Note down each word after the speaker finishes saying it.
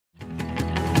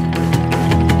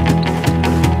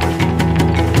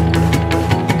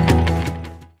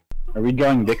we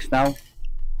drawing dicks now?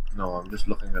 No, I'm just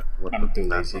looking at what I'm the too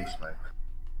map lazy. looks like.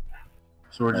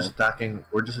 So we're just attacking.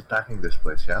 We're just attacking this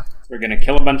place, yeah. We're gonna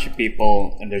kill a bunch of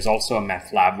people, and there's also a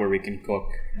meth lab where we can cook,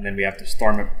 and then we have to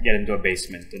storm it, get into a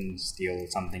basement and steal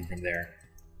something from there.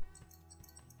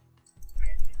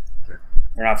 Sure.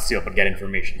 Or not steal, but get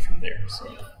information from there.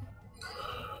 So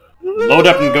load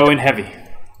up and go in heavy.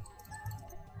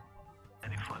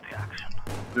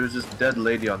 There's this dead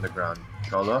lady on the ground.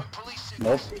 Cholo?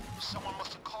 Nope.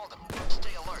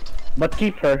 But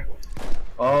keep her.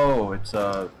 Oh, it's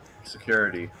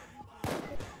security.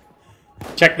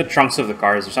 Check the trunks of the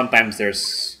cars, or sometimes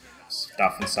there's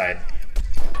stuff inside.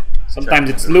 Sometimes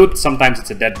it's loot, sometimes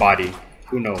it's a dead body.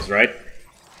 Who knows, right?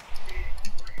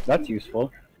 That's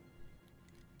useful.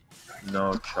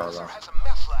 No, Cholo.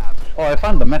 Oh, I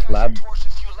found the meth lab.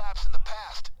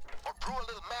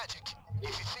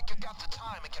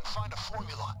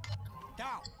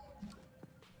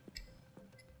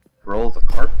 Roll the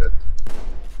carpet.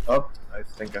 Oh, I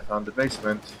think I found the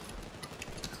basement.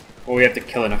 Well, we have to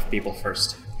kill enough people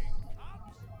first.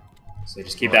 So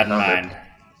just keep that in mind.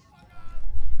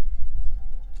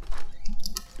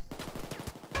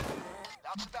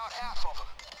 That's about half of them.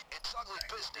 It's ugly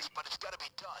business, but it's gotta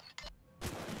be done.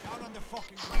 Out on the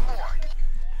fucking more.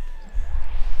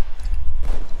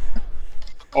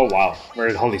 Oh wow, where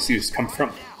did Holy Zeus come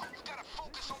from?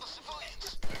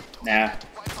 Nah.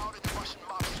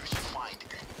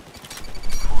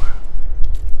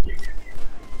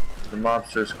 The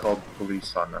mobsters called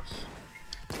police on us.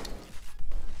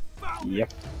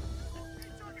 Yep.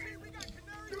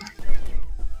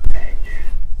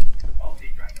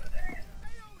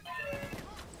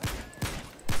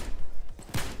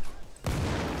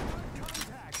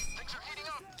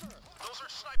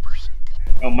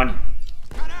 Oh, money.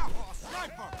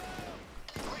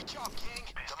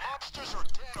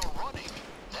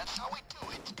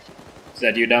 Is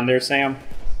that you down there, Sam?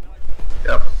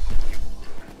 Yep.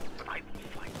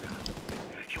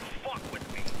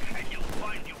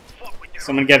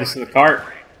 Someone get us to the cart.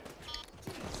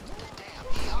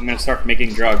 I'm gonna start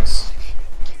making drugs.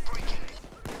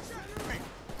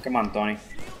 Come on, Tony.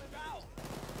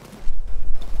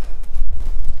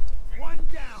 One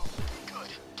down.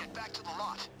 Good. Get back to the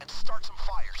lot and start some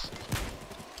fires.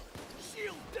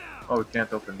 Shield down. Oh, we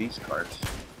can't open these cars.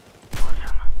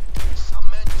 Some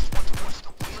men just want to watch the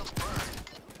wheels burn.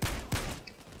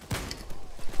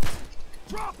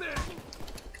 Drop it.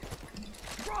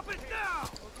 Drop it now.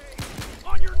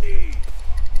 On your knees.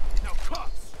 Now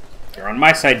cuts. You're on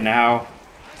my side now.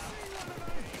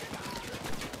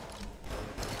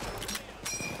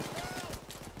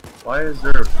 Why is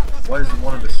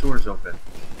one of the sewers open?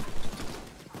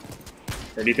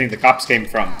 Where do you think the cops came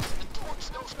from?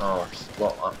 Oh,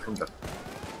 well, from the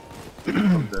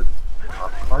from the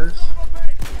cop cars.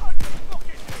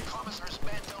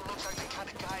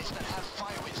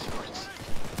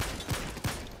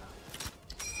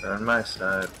 They're on my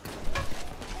side.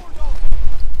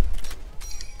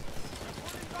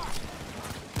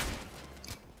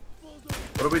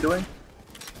 What are we doing?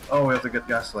 Oh, we have to get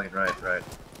gasoline. Right.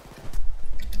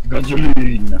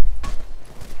 Gasoline.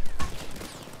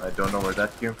 I don't know where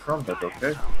that came from, but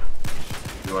okay.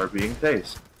 You are being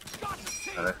tased.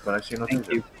 But I see no Thank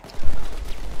you.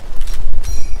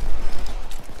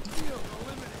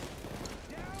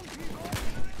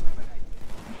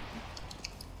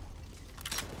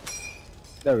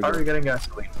 There we How are go. you getting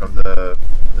gasoline from the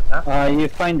tap? You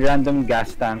find random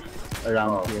gas tanks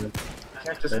around here. You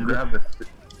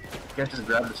can't just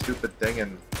grab the stupid thing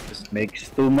and just make. Makes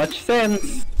too much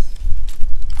sense.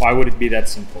 Why would it be that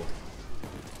simple?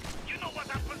 You know what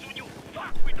happens when you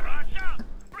fuck with Russia?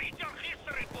 Read your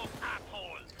history book,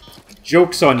 asshole.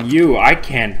 Joke's on you, I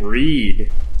can't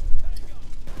read.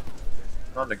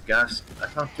 Found a gas. I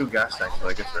found 2 gas tanks, but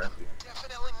I guess they're empty.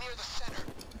 Definitely near the center.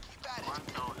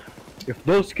 If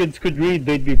those kids could read,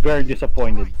 they'd be very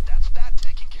disappointed. That's that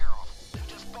taken care of. You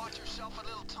just bought yourself a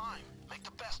little time. Make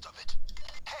the best of it.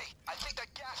 Hey, I think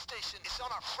that gas station is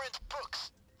on our friend's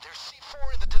books. There's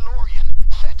C4 in the DeLorean.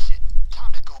 Fetch it.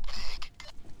 Time to go big.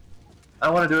 I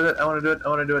want to do it. I want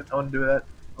to do that.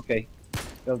 Okay,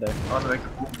 still there. I want to make a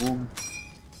boom boom.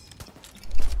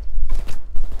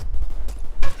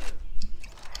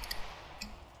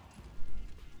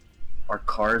 Are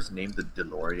cars named the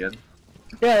DeLorean?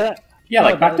 Yeah. Yeah,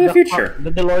 like Back to the Future.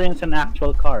 The DeLorean's an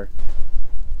actual car.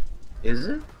 Is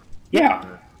it? Yeah.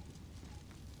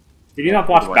 Did you not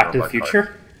watch What do I Back know to the about Future?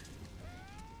 cars?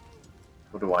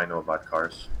 What do I know about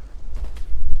cars?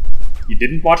 You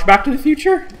didn't watch Back to the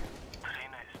Future?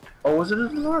 Oh, was it a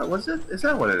DeLorean? Was it? Is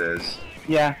that what it is?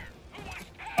 Yeah.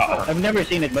 Uh-oh. I've never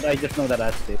seen it, but I just know that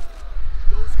that's it.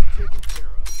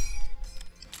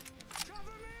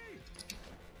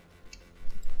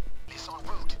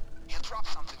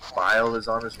 file is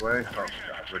on his way. Oh god,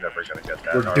 we're never gonna get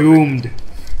that. We're doomed.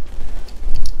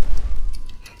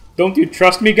 Don't you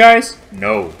trust me, guys?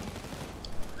 No.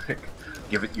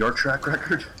 Give it your track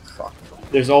record? Fuck.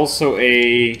 There's also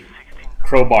a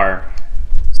crowbar.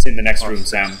 It's in the next room,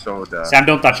 Sam. Soda. Sam,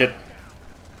 don't touch it.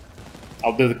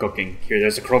 I'll do the cooking. Here,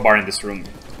 there's a crowbar in this room.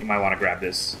 You might want to grab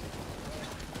this.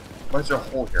 Why is there a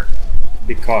hole here?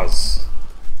 Because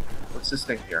What's this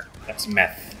thing here? that's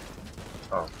meth.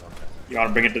 Oh, okay. You want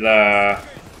to bring it to the...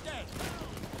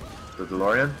 The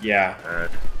DeLorean? Yeah, Alright.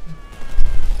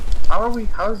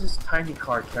 How is this tiny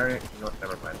car carrying? You know what,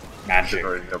 never mind. I should magic.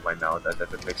 already know by now that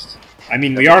it makes... I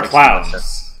mean, we that are makes too much clowns.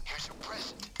 sense.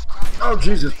 Oh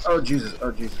Jesus! Oh Jesus!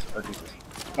 Oh Jesus! Oh Jesus!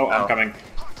 Oh, I'm Ow. coming.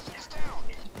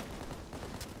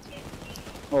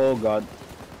 Oh god.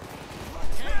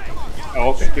 Oh,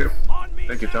 okay. Thank you.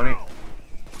 Thank you, Tony.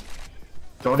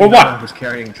 Tony For what? was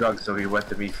carrying drugs, so he went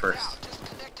to me first.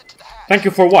 Thank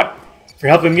you for what? For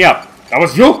helping me up. That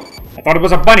was you? I thought it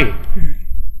was a bunny.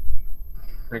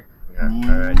 Yeah,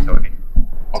 alright, Tony.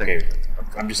 Okay,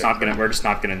 I'm just not gonna. We're just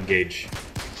not gonna engage.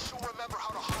 So remember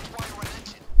how to hotwire an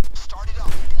engine. Start it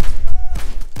up.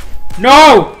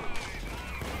 No!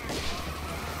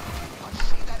 Let's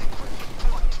see that equipment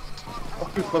plug to the throttle.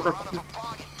 Fuck you, Clover. Fuck you.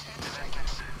 Bog in 10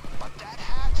 seconds. But that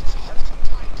hatch is holding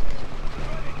tight.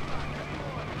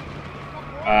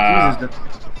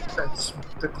 Jesus,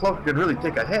 the cloak could really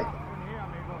take a hit.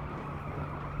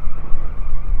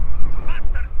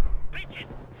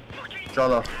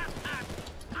 Cholo.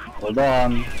 Hold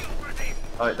on.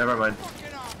 Alright, never mind.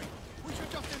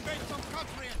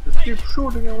 Just keep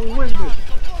shooting and we win this.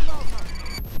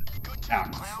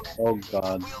 Ah, Oh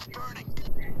god. Wheels burning.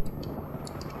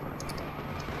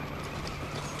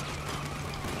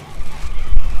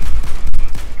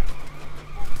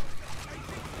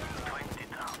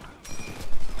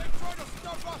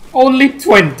 only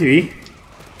 20?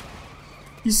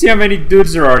 You see how many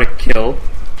dudes there are to kill?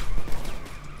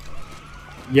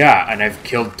 Yeah, and I've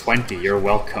killed 20. You're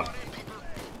welcome. Hell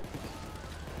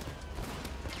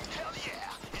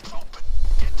yeah, it's open.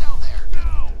 Get down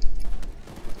there.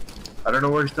 I don't know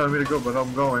where he's telling me to go, but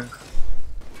I'm going.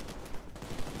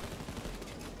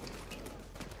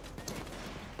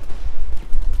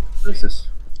 What is this?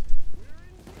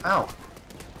 Ow.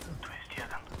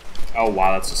 Oh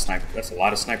wow, that's a sniper. That's a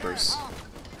lot of snipers.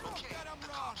 Okay, the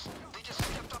cops. They just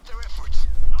stepped up their efforts.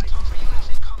 Time for units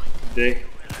incoming. They.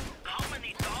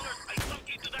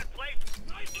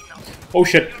 Oh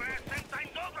shit.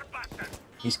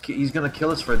 He's gonna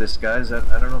kill us for this, guys. I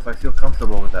don't know if I feel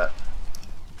comfortable with that.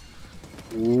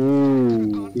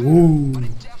 Ooh. Ooh. Definitely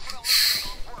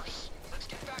worse. Let's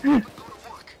get back up and go to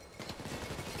work.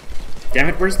 Damn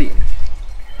it, where's the...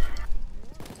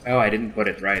 Oh, I didn't put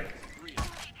it right.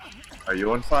 Are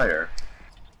you on fire?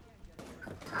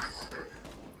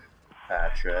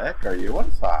 Patrick, are you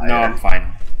on fire? No, I'm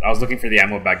fine. I was looking for the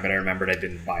ammo bag, but I remembered I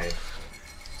didn't buy it.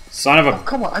 Son of a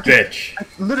Come on, bitch. I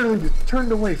literally just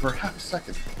turned away for half a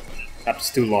second. That's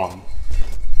too long.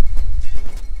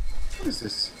 What is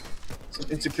this? Some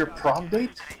insecure prom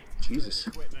date? Jesus.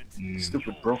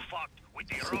 Stupid broke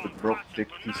dick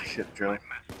piece of shit, Joe.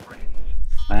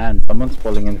 Man, someone's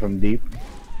pulling in from deep.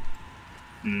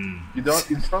 You don't,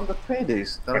 it's from the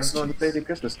Paydays. That's not the Payday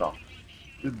Christmas song.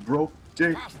 You broke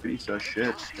dick piece of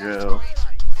shit, Joe.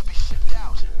 To be shipped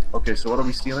out. Okay, so what are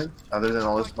we stealing? Other than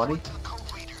all this money? The code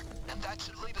reader, and that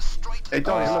should lead us straight to Hey,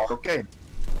 Tony, look, okay.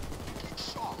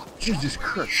 Shaw. Jesus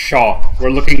Christ. Shaw. We're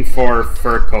looking for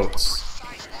fur coats.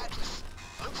 Precise address.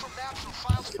 Look for maps and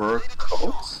files. Fur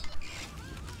coats?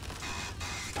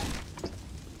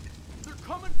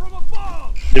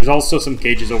 There's also some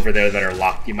cages over there that are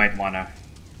locked. You might want to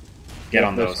get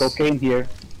on There's those. cocaine here.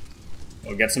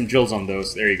 We'll get some jills on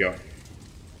those. There you go.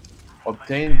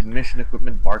 Obtained mission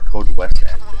equipment barcode West End.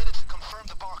 Couple of minutes to confirm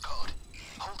the barcode.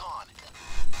 Hold on.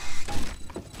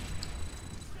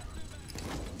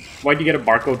 Why'd you get a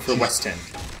barcode for West End?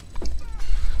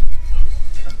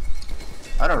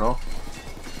 I don't know.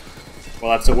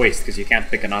 Well, that's a waste because you can't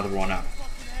pick another one up.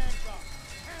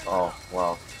 Oh,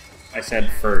 wow. I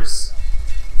said furs.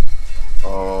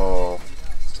 Oh.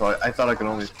 So I thought I could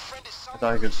only... Friend is I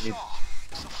thought I could need...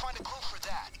 So find a clue for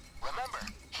that. Remember,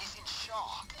 he's in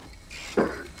Shaw.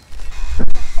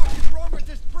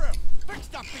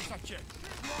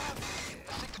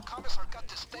 I think the commissar got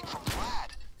this thing from Vlad.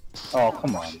 Oh,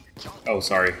 come on. Oh,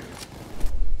 sorry.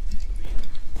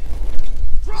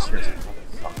 Seriously,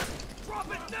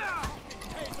 motherfucker.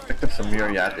 Picked up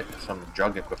some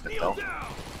drug equipment though.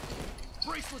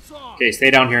 Okay,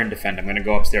 stay down here and defend. I'm gonna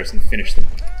go upstairs and finish the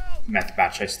meth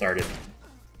batch I started.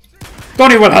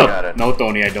 Tony will Got help! it. No,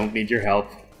 Tony, I don't need your help.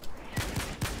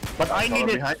 But I Cholo need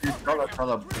it. behind you.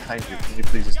 Cholo behind you. Can you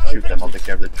please just shoot them? I'll take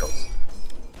care of the Joes.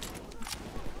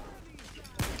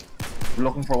 We're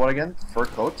looking for what again? Fur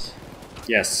coats?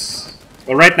 Yes.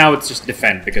 Well, right now it's just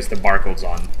defend because the barcode's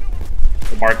on.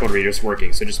 The barcode reader's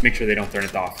working, so just make sure they don't turn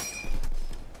it off.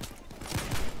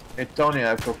 Hey Tony, I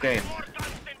have cocaine.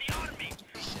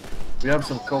 We have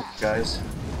some coke, guys.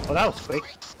 Oh, that was quick.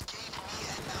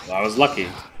 Well, I was lucky.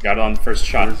 Got it on the first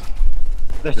shot.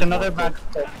 There's another bag.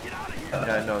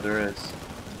 Yeah, I know there is.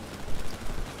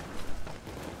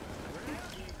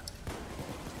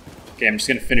 Okay, I'm just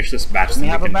gonna finish this batch Do so we we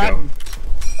have a can bag? go.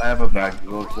 I have a bag.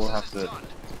 We'll have to.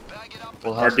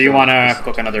 Or do you wanna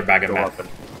cook another bag of go meth? up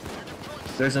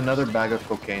and- There's another bag of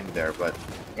cocaine there, but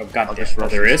Oh I'll god just damn,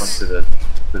 rush there this is? one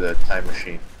to the time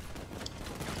machine.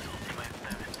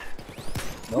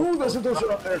 Oh, there's a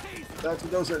dozer up there. That's a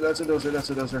dozer. That's a dozer. That's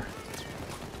a dozer.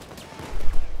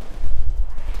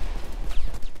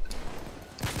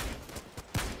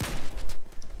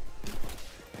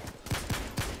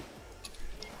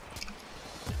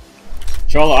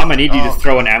 Cholo, I'm gonna need you to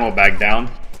throw an ammo bag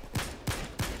down.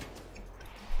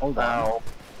 Hold on. Ow.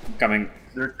 I'm coming.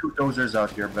 There are 2 dozers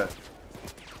out here, but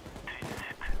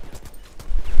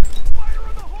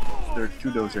there are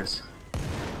 2 dozers.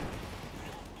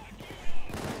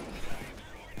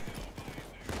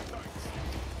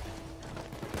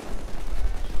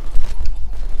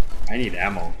 I need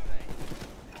ammo.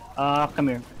 Come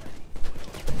here.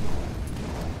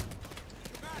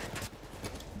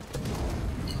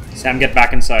 Sam, get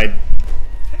back inside.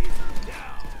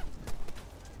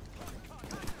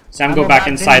 Sam, go Ammo back bag's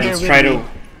in inside. here Let's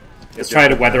with try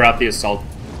me. to weather out the assault.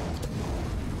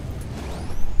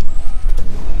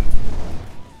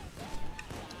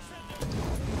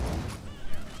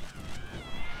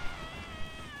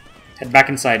 Head back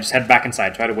inside. Just head back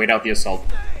inside. Try to wait out the assault.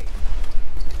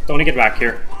 Tony, get back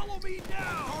here.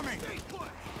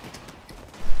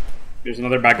 There's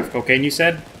another bag of cocaine, you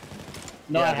said?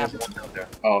 No, Yeah, I have there's one down there.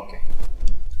 Oh, okay.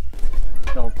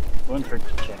 no. Won't hurt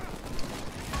to check.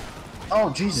 Oh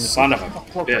Jesus! Son of a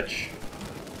Fuck. bitch.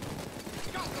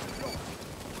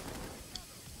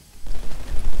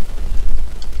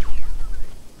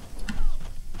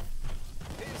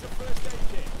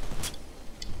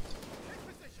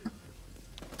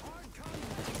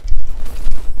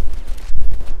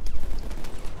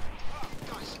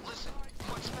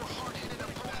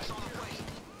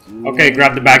 Okay,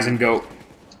 grab the bags and go.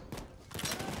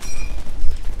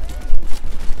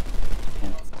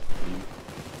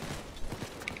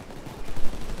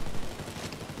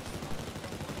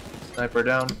 Sniper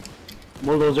down.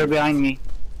 Bulldozer behind me.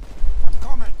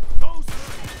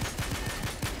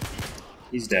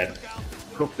 He's dead.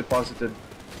 Cook deposited.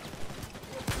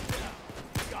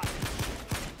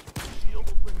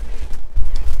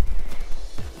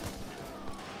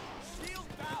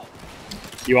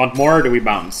 You want more or do we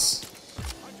bounce?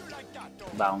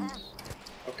 Bounce.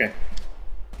 Okay.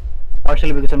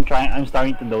 Partially because I'm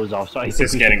starting to doze off, so I This think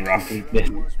is we getting should rough. complete this.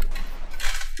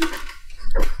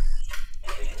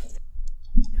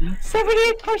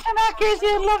 78% accuracy,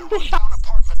 I love the shot. Down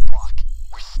apartment block.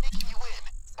 We're sneaking you in,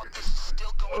 but this is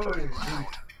still going underground.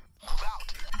 Move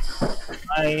out.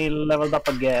 I leveled up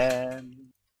again.